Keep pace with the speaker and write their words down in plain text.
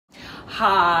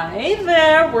Hi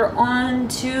there, we're on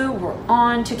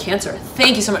to Cancer.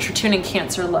 Thank you so much for tuning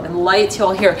Cancer, love and light to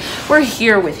all here. We're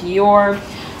here with your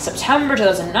September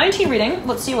 2019 reading.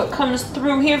 Let's see what comes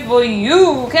through here for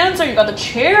you, Cancer. You got the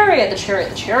Chariot.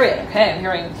 Okay, I'm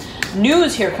hearing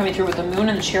news here coming through with the Moon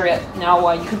and the Chariot.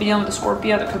 Now, you could be dealing with the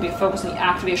Scorpio. There could be a focus on the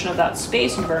activation of that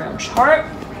space in your very own chart.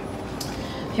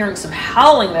 Hearing some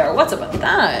howling there. What's up with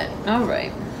that? All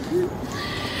right.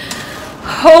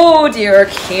 Oh dear,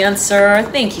 Cancer.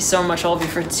 Thank you so much, all of you,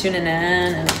 for tuning in.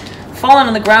 And falling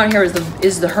on the ground here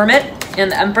is the Hermit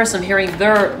and the Empress. I'm hearing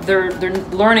they're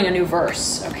learning a new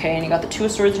verse. Okay, and you got the Two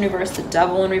of Swords in reverse, the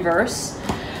Devil in reverse.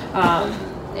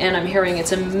 And I'm hearing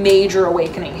it's a major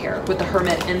awakening here with the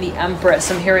Hermit and the Empress.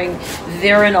 I'm hearing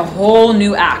they're in a whole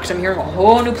new act. I'm hearing a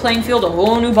whole new playing field, a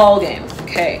whole new ball game.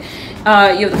 Okay.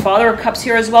 You have the Father of Cups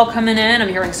here as well coming in. I'm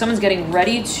hearing someone's getting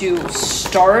ready to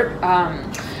start.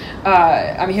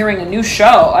 I'm hearing a new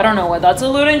show. I don't know what that's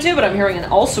alluding to, but I'm hearing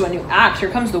also a new act. Here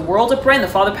comes the World Upright and the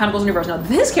Father of Pentacles in reverse. Now,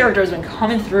 this character has been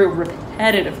coming through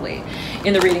repetitively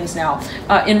in the readings now,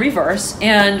 in reverse.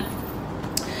 And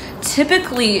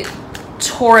typically,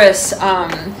 Taurus,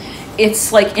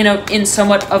 it's like in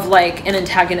somewhat of like an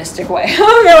antagonistic way.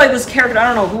 They're like this character,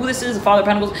 I don't know who this is, the Father of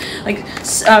Pentacles, like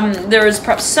there is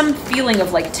perhaps some feeling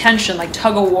of like tension, like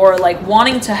tug of war, like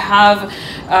wanting to have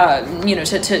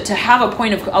to have a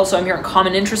point of, also I'm hearing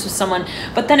common interest with someone,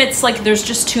 but then it's like there's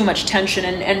just too much tension,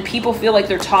 and people feel like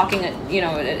they're talking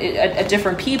at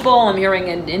different people. I'm hearing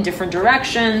in different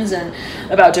directions and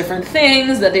about different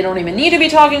things that they don't even need to be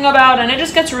talking about, and it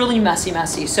just gets really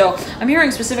messy. So I'm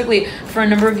hearing specifically for a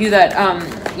number of you that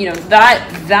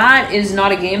that is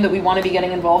not a game that we want to be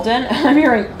getting involved in. I'm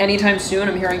hearing anytime soon.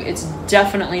 I'm hearing it's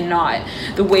definitely not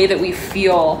the way that we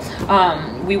feel.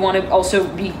 We want to also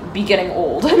be getting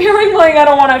old. I'm hearing like I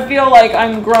don't want to feel like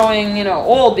I'm growing,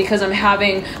 old because I'm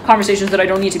having conversations that I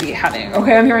don't need to be having.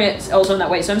 Okay, I'm hearing it also in that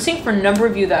way. So I'm seeing for a number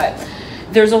of you that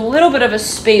there's a little bit of a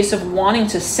space of wanting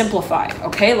to simplify.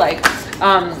 Okay, like,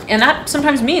 and that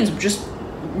sometimes means just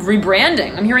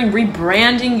rebranding. I'm hearing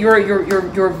rebranding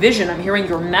your vision. I'm hearing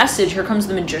your message. Here comes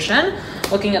the Magician,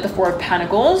 looking at the Four of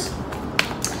Pentacles.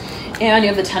 And you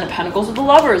have the Ten of Pentacles with the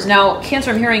Lovers. Now,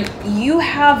 Cancer, I'm hearing you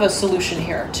have a solution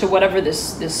here to whatever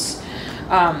this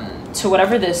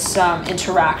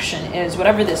interaction is,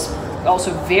 whatever this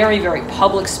also very, very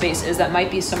public space is that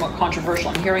might be somewhat controversial.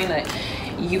 I'm hearing that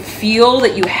you feel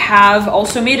that you have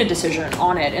also made a decision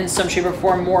on it in some shape or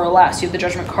form, more or less. You have the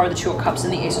Judgment card, the Two of Cups,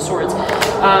 and the Ace of Swords.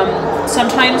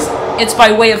 Sometimes it's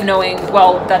by way of knowing,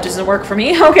 well, that doesn't work for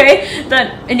me, okay?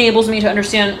 That enables me to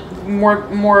understand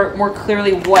more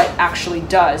clearly what actually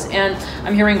does. And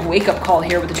I'm hearing wake-up call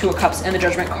here with the Two of Cups and the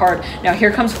Judgment card. Now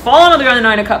here comes falling on the ground, the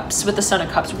Nine of Cups with the Sun of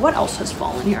Cups. What else has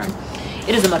fallen here?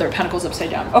 It is the Mother of Pentacles upside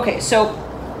down. Okay, so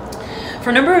for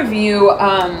a number of you,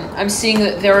 I'm seeing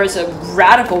that there is a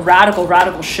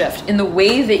radical shift in the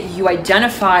way that you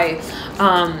identify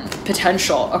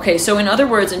potential. Okay, so in other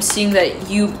words, I'm seeing that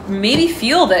you maybe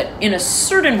feel that in a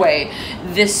certain way,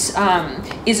 this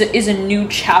is a new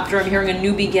chapter. I'm hearing a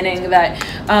new beginning that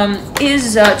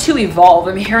is to evolve.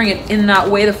 I'm hearing it in that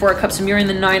way, the Four of Cups. I'm hearing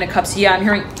the Nine of Cups. Yeah, I'm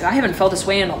hearing, I haven't felt this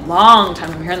way in a long time.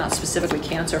 I'm hearing that specifically,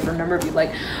 Cancer, for a number of you.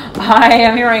 Like, I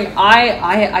am hearing,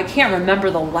 I can't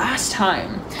remember the last time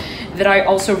that I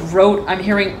also wrote, I'm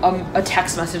hearing a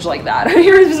text message like that. I'm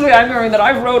hearing that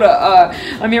I wrote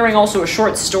I'm hearing also a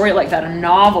short story like that, a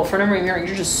novel. For a number of you, I'm hearing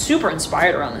you're just super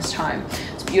inspired around this time.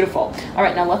 It's beautiful. All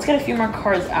right, now let's get a few more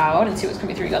cards out and see what's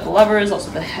coming through. You got the Lovers,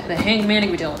 also the Hangman. You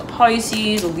could be dealing with the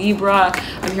Pisces, the Libra.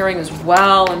 I'm hearing as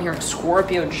well. I'm hearing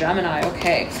Scorpio, Gemini.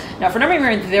 Okay. Now for a number of you,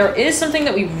 I'm hearing there is something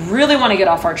that we really want to get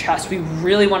off our chest. We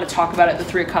really want to talk about it, the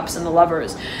Three of Cups and the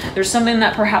Lovers. There's something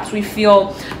that perhaps we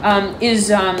feel is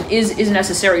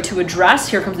necessary to address.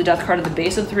 Here comes the Death card at the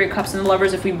base of the Three of Cups and the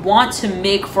Lovers. If we want to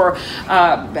make for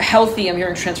healthy, I'm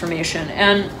hearing transformation.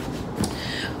 And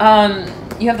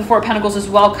you have the Four of Pentacles as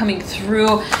well coming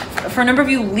through. For a number of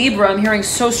you, Libra, I'm hearing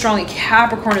so strongly.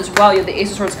 Capricorn as well. You have the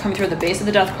Ace of Swords coming through at the base of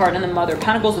the Death card and the Mother of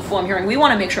Pentacles, the Fool. I'm hearing we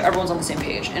want to make sure everyone's on the same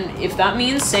page. And if that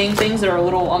means saying things that are a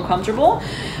little uncomfortable,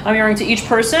 I'm hearing to each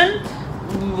person,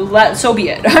 so be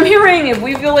it. I'm hearing if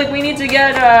we feel like we need to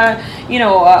get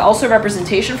also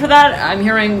representation for that, I'm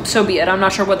hearing so be it. I'm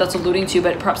not sure what that's alluding to,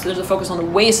 but perhaps there's a focus on the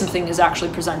way something is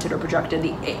actually presented or projected.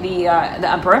 The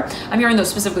Emperor, I'm hearing those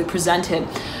specifically presented,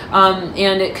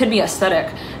 and it could be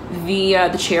aesthetic.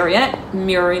 The Chariot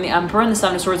mirroring the Emperor and the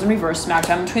Seven of Swords in reverse, smack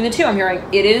down between the two. I'm hearing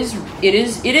it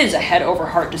is a head over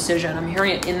heart decision. I'm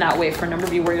hearing it in that way for a number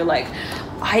of you where you're like,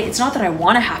 it's not that I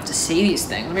want to have to say these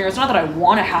things. I mean, it's not that I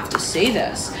want to have to say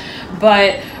this,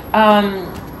 but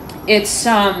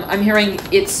I'm hearing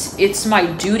it's my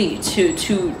duty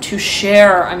to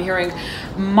share, I'm hearing,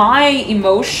 my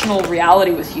emotional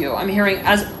reality with you. I'm hearing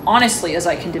as honestly as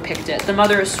I can depict it. The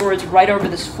Mother of Swords right over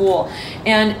this Fool.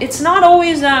 And it's not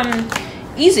always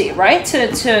easy, right,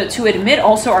 to admit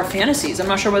also our fantasies. I'm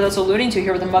not sure what that's alluding to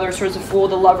here with the Mother of Swords, the Fool,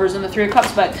 the Lovers, and the Three of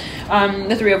Cups, but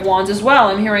the Three of Wands as well.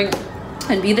 I'm hearing,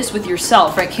 and be this with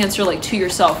yourself, right? Cancer, like to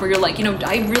yourself, where you're like, you know,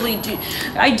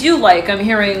 I do like, I'm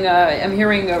hearing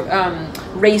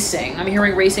racing. I'm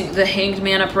hearing racing, the Hanged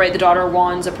Man upright, the Daughter of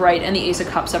Wands upright, and the Ace of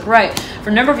Cups upright. For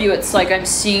a number of you, it's like I'm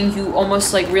seeing you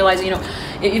almost like realizing, you know,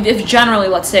 if generally,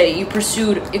 let's say, you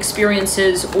pursued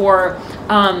experiences or,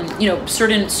 you know,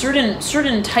 certain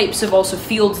types of also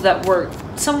fields that were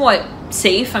somewhat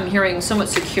safe, I'm hearing somewhat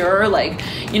secure, like,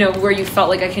 you know, where you felt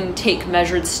like I can take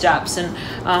measured steps, and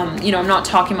you know, I'm not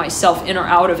talking myself in or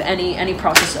out of any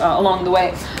process along the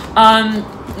way,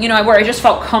 you know, where I just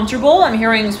felt comfortable. I'm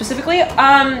hearing specifically,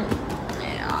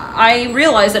 I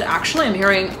realized that actually I'm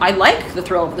hearing I like the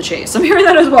thrill of the chase. I'm hearing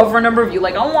that as well for a number of you.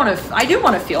 Like, I do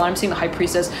want to feel, I'm seeing the High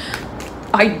Priestess,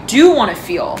 I do want to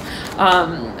feel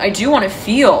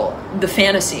the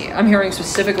fantasy. I'm hearing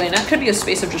specifically, and that could be a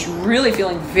space of just really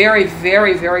feeling very,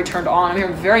 very, very turned on. I'm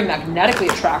hearing very magnetically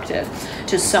attracted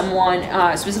to someone,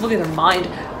 specifically their mind.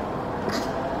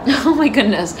 Oh my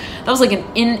goodness, that was like an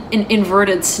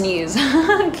inverted sneeze.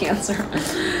 Cancer.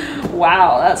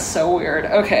 Wow, that's so weird.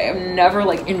 Okay, I've never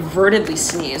like invertedly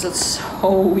sneezed. That's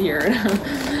so weird.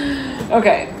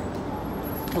 Okay,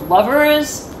 the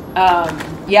Lovers.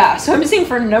 Yeah, so I'm seeing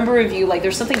for a number of you, like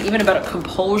there's something even about a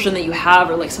compulsion that you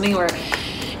have, or like something where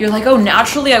you're like, oh,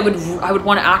 naturally I would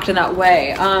want to act in that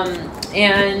way.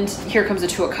 And here comes the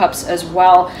Two of Cups as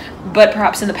well. But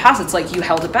perhaps in the past, it's like you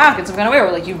held it back in some kind of way,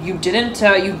 or like you didn't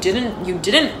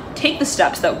take the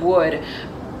steps that would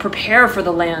prepare for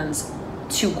the lands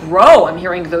to grow. I'm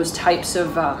hearing those types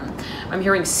of, I'm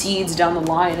hearing seeds down the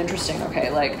line. Interesting. Okay,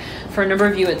 like for a number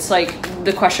of you, it's like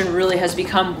the question really has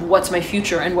become, what's my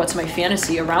future and what's my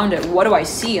fantasy around it? What do I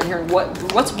see? I'm hearing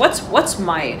what's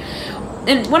my,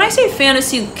 and when I say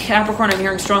fantasy, Capricorn, I'm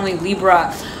hearing strongly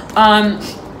Libra.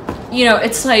 You know,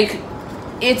 it's like,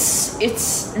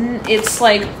 it's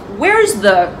like, where's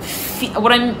the,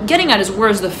 what I'm getting at is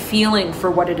where's the feeling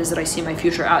for what it is that I see my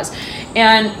future as.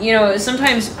 And, you know,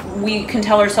 sometimes we can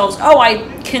tell ourselves, oh, I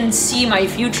can see my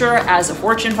future as a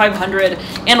Fortune 500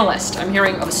 analyst. I'm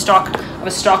hearing of a stock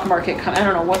market. I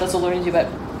don't know what that's alluding to, but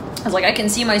I was like, I can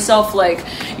see myself like,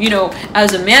 you know,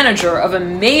 as a manager of a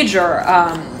major,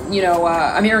 you know,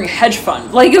 I'm hearing hedge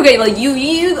fund. Like, okay, like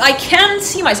I can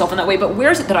see myself in that way, but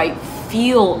where is it that I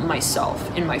feel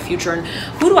myself in my future, and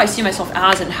who do I see myself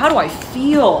as, and how do I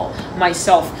feel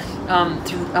myself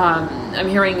through, I'm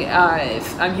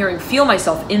hearing feel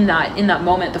myself in that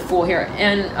moment, the Fool here.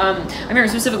 And I'm hearing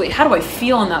specifically, how do I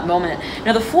feel in that moment?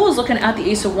 Now the Fool is looking at the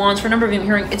Ace of Wands. For a number of you, I'm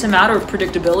hearing it's a matter of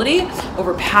predictability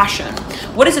over passion.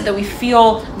 What is it that we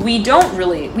feel we don't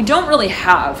really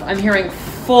have? I'm hearing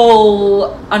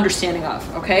full understanding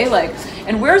of, okay? Like,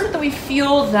 and where is it that we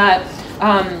feel that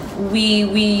we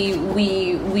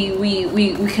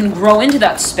can grow into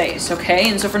that space,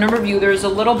 okay? And so for a number of you, there's a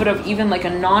little bit of even like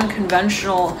an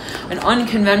unconventional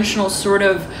sort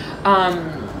of,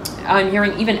 I'm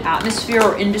hearing even atmosphere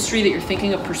or industry that you're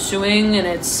thinking of pursuing, and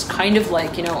it's kind of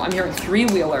like, you know, I'm hearing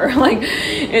three-wheeler. Like,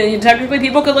 technically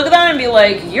people could look at that and be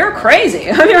like, you're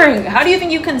crazy. I'm hearing, how do you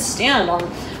think you can stand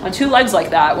on two legs like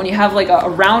that when you have like a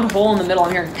round hole in the middle?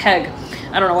 I'm hearing peg.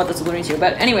 I don't know what that's alluding to,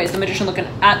 but anyways, the Magician looking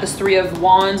at this Three of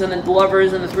Wands and then the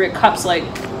Lovers and the Three of Cups, like,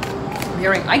 I'm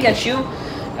hearing, I get you,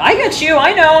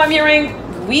 I know. I'm hearing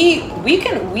we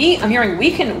can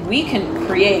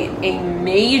create a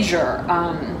major,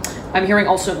 I'm hearing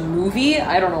also movie.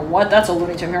 I don't know what that's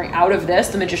alluding to. I'm hearing out of this,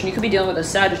 the Magician, you could be dealing with a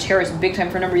Sagittarius big time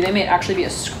for a number of you. They may actually be a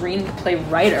screenplay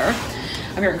writer.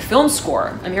 I'm hearing film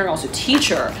score. I'm hearing also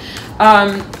teacher.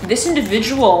 This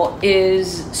individual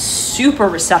is super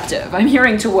receptive. I'm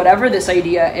hearing to whatever this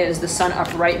idea is, the Sun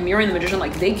upright, mirroring the Magician,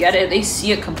 like they get it, they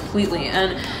see it completely.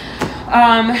 And,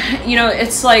 you know,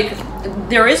 it's like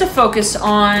there is a focus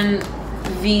on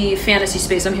the fantasy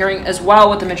space, I'm hearing as well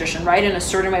with the Magician, right? In a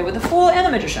certain way with the Fool and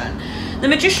the Magician. The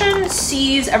Magician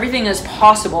sees everything as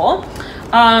possible.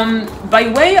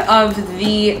 By way of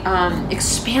the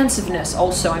expansiveness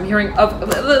also, I'm hearing of,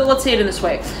 let's say it in this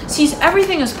way, sees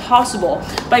everything as possible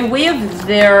by way of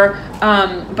their,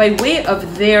 I'm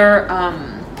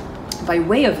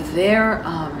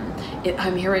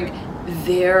hearing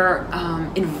their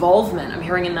involvement, I'm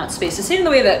hearing in that space. To say it in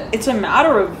the way that it's a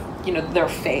matter of their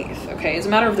faith. Okay, it's a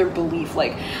matter of their belief.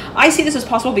 Like, I see this as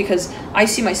possible because I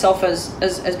see myself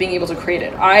as being able to create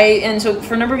it. And so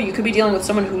for a number of you could be dealing with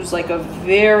someone who's like a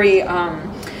very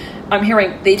I'm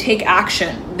hearing they take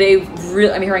action.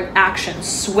 I'm hearing action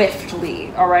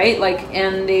swiftly. All right, like,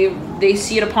 and they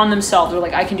see it upon themselves. They're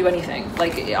like, I can do anything.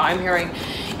 Like, I'm hearing,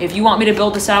 if you want me to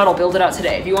build this out, I'll build it out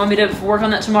today. If you want me to work on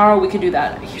that tomorrow, we can do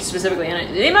that specifically.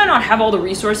 And they might not have all the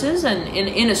resources, and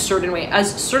in a certain way,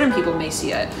 as certain people may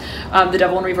see it, the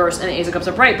Devil in reverse and the Ace of Cups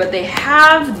upright, but they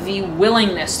have the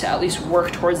willingness to at least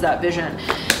work towards that vision.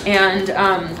 And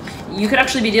you could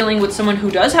actually be dealing with someone who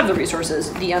does have the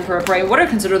resources, the Emperor upright. What I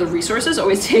consider the resources,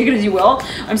 always take it as you will.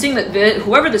 I'm seeing that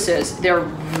whoever this is, they're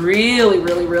really,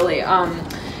 really, really,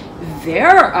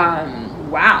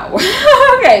 wow.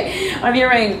 Okay, I'm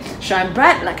hearing shine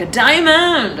bright like a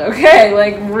diamond. Okay,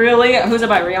 like, really, who's it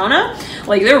by? Rihanna?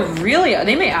 Like, they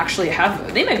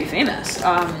may be famous.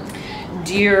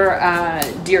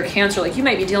 Dear Cancer, like, you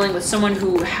might be dealing with someone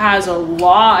who has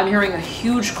I'm hearing a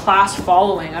huge class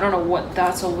following. I don't know what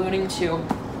that's alluding to.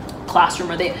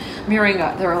 Classroom, I'm hearing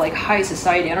they're like high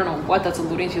society. I don't know what that's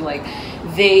alluding to. Like,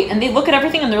 they look at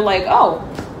everything and they're like, oh,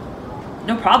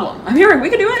 no problem. I'm hearing we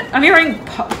can do it. I'm hearing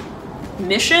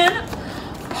mission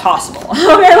possible.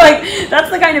 Okay, like, that's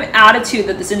the kind of attitude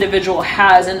that this individual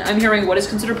has. And I'm hearing what is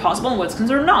considered possible and what's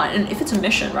considered not. And if it's a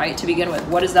mission, right, to begin with,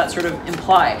 what does that sort of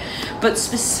imply? But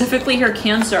specifically here,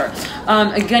 Cancer,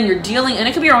 again, you're dealing, and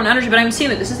it could be your own energy, but I'm seeing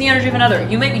that this is the energy of another.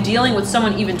 You might be dealing with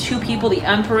someone, even two people, the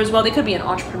Emperor as well. They could be an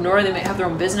entrepreneur. They might have their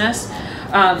own business.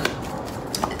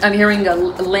 I'm hearing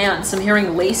Lance. I'm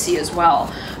hearing Lacey as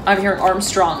well. I'm hearing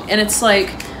Armstrong. And it's like,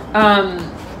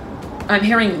 I'm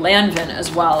hearing Landvin as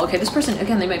well. Okay, this person,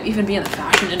 again, they might even be in the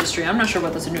fashion industry. I'm not sure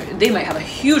what that's. They might have a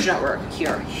huge network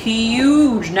here.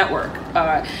 Huge network,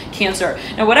 Cancer.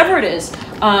 Now, whatever it is,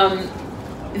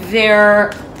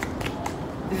 they're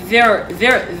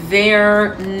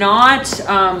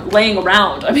not laying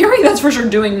around. I'm hearing that's for sure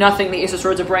doing nothing. The Ace of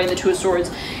Swords upright and the Two of Swords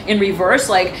in reverse.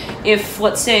 Like, if,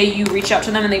 let's say, you reach out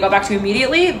to them and they go back to you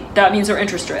immediately, that means they're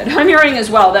interested. I'm hearing as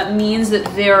well, that means that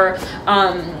they're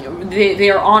they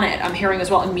are on it. I'm hearing as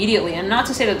well, immediately. And not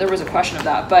to say that there was a question of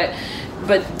that, but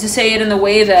to say it in the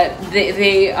way that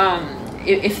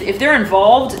if they're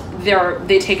involved,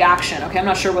 they take action. Okay, I'm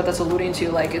not sure what that's alluding to.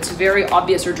 Like, it's very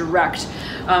obvious or direct,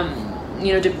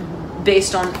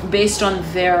 based on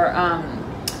their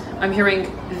I'm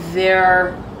hearing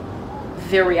their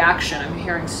reaction. I'm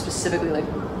hearing specifically, like,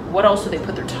 what else do they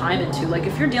put their time into? Like,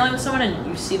 if you're dealing with someone and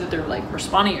you see that they're like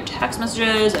responding to your text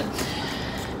messages and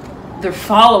they're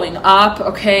following up,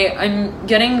 okay, I'm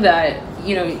getting that,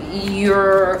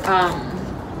 you're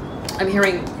I'm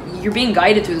hearing you're being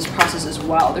guided through this process as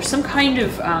well. There's some kind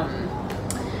of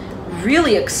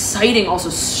really exciting also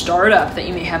startup that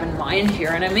you may have in mind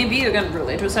here, and it may be, again,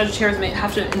 related to a Sagittarius.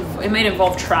 It might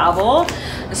involve travel,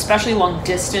 especially long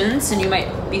distance, and you might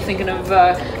be thinking of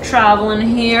traveling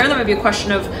here. There might be a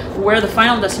question of where the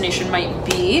final destination might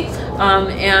be, but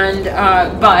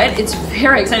it's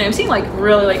very exciting. I'm seeing, like,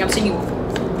 really, like, I'm seeing you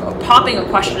popping a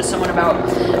question to someone about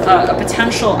a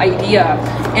potential idea,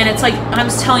 and it's like, I'm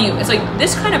telling you, it's like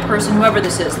this kind of person, whoever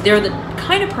this is, they're the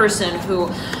kind of person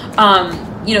who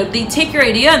they take your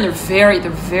idea and they're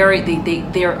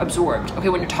absorbed. Okay,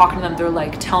 when you're talking to them, they're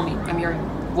like, tell me, I'm hearing,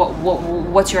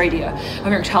 what's your idea? I'm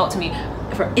hearing, tell it to me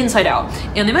from inside out.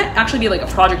 And they might actually be like a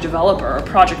project developer or a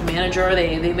project manager.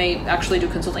 They may actually do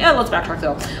consulting. Let's backtrack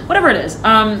though. Whatever it is,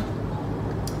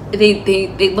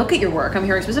 they look at your work, I'm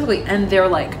hearing specifically, and they're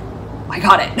like, I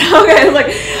got it. Okay,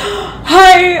 like,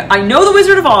 hi, I know the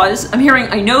Wizard of Oz. I'm hearing,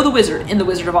 I know the wizard in the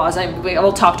Wizard of Oz.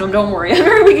 I'll talk to him, don't worry. I'm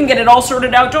hearing we can get it all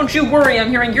sorted out, don't you worry. I'm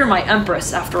hearing you're my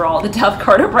Empress, after all, the Death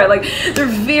card upright. Like, they're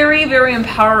very, very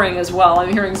empowering as well,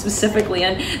 I'm hearing specifically.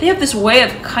 And they have this way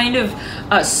of kind of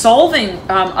solving,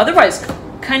 otherwise,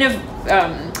 kind of,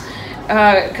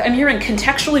 I'm hearing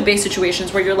contextually based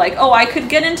situations where you're like, oh, I could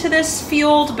get into this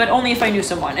field, but only if I knew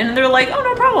someone. And they're like, oh,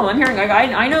 no problem. I'm hearing, like,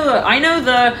 I know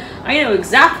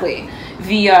exactly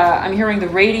the, I'm hearing the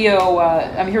radio,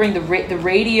 I'm hearing the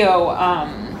radio,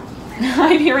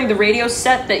 I'm hearing the radio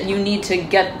set that you need to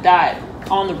get that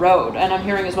on the road. And I'm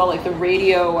hearing as well, like, the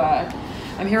radio,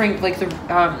 I'm hearing, like, the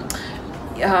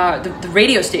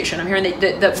radio station. I'm hearing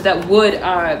that would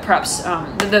perhaps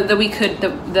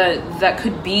that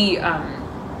could be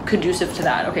conducive to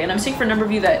that. Okay, and I'm seeing for a number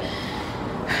of you that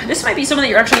this might be someone that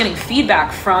you're actually getting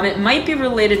feedback from. It might be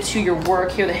related to your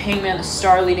work here. The Hangman, the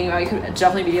Star leading you. You could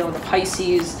definitely be dealing with the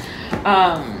Pisces,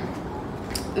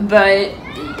 but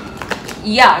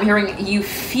yeah, I'm hearing you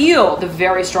feel the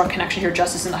very strong connection here,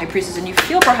 Justice and the High Priestess, and you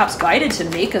feel perhaps guided to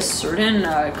make a certain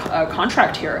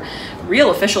contract here.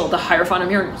 Real official, the Hierophant, I'm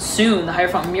hearing soon, the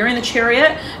Hierophant mirroring the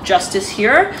Chariot, Justice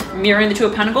here, mirroring the Two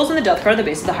of Pentacles, and the Death card at the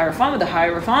base of the Hierophant, with the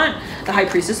Hierophant, the High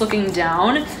Priestess looking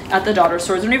down at the Daughter of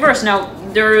Swords in reverse. Now,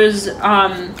 there's,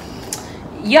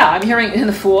 yeah, I'm hearing in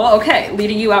the Fool, okay,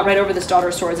 leading you out right over this Daughter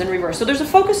of Swords in reverse. So there's a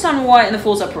focus on what in the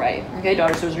Fool's upright, okay,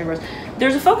 Daughter of Swords in reverse.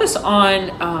 There's a focus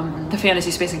on the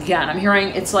fantasy space again. I'm hearing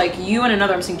it's like you and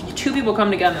another, I'm seeing two people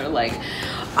come together, like,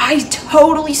 I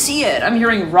totally see it. I'm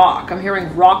hearing Rock. I'm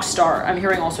hearing Rock Star. I'm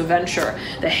hearing also Venture.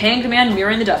 The Hanged Man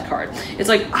mirroring the Death card. It's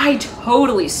like, I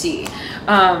totally see,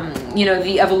 you know,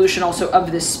 the evolution also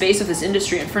of this space, of this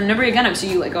industry. And for a number, again, I'm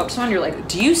seeing you like go up to someone, you're like,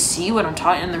 do you see what I'm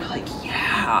talking? And they're like,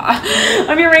 yeah.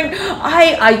 I'm hearing,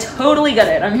 I totally get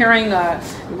it. I'm hearing,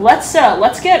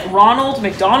 let's get Ronald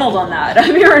McDonald on that.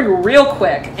 I'm hearing real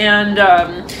quick. And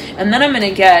then I'm going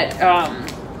to get,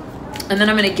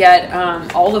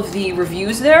 all of the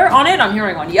reviews there on it. I'm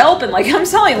hearing on Yelp, and like I'm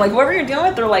telling you, like whoever you're dealing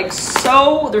with, they're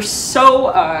so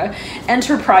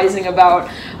enterprising about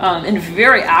and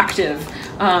very active,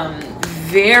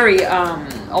 very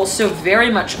also very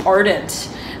much ardent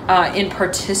in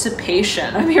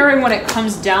participation. I'm hearing when it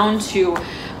comes down to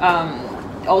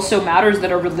also matters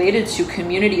that are related to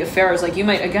community affairs, like you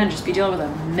might again just be dealing with a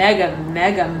mega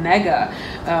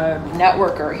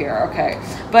networker here. Okay,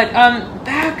 but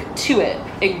back to it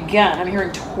again, I'm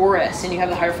hearing Taurus, and you have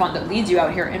the Hierophant that leads you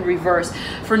out here in reverse.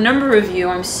 For a number of you,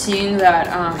 I'm seeing that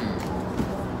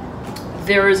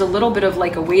there is a little bit of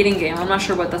like a waiting game. I'm not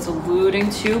sure what that's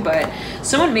alluding to, but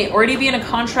someone may already be in a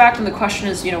contract, and the question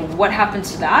is, you know, what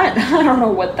happens to that? I don't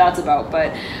know what that's about,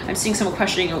 but I'm seeing someone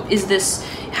questioning, you know, is this,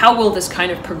 how will this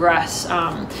kind of progress?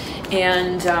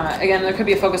 Again, there could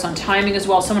be a focus on timing as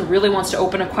well. Someone really wants to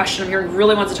open a question. I'm hearing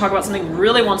really wants to talk about something,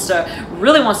 really wants to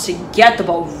get the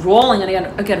ball rolling.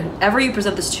 And again, whoever you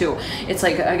present this to, it's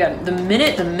like, again, the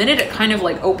minute it kind of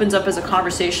like opens up as a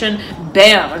conversation,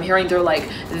 bam, I'm hearing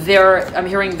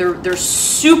they're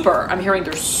super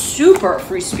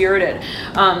free-spirited.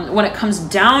 When it comes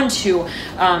down to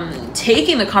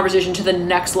taking the conversation to the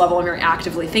next level, I'm hearing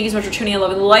actively. Thank you so much for tuning in.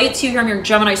 Love and light to you here. I'm hearing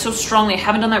Gemini so strongly. I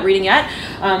haven't done that reading yet.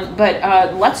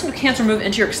 But let's Cancer move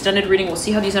into your extended reading. We'll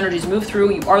see how these energies move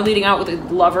through. You are leading out with the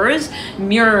Lovers,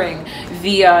 mirroring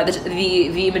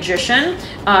the Magician,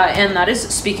 and that is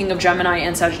speaking of Gemini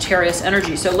and Sagittarius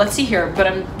energy. So let's see here. But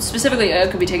I'm specifically,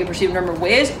 it could be taken perceived in a number of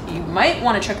ways. You might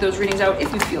want to check those readings out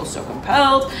if you feel so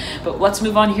compelled. But let's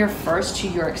move on here first to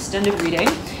your extended reading.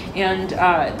 And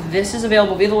this is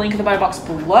available via the link in the bio box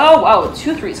below. Wow,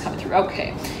 2 3s coming through.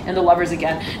 Okay, and the Lovers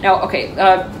again. Now, okay,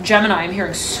 Gemini, I'm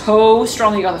hearing so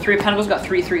strongly. You got the 3 of Pentacles, got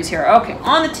 3 3s here. Okay,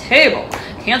 on the table,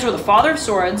 Cancer with the Father of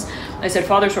Swords. I said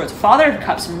Father of Swords, Father of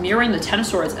Cups, mirroring the 10 of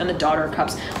Swords and the Daughter of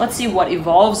Cups. Let's see what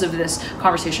evolves of this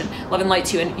conversation. Love and light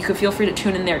to you, and you can feel free to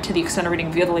tune in there to the extended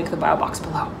reading via the link in the bio box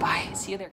below. Bye. See you there.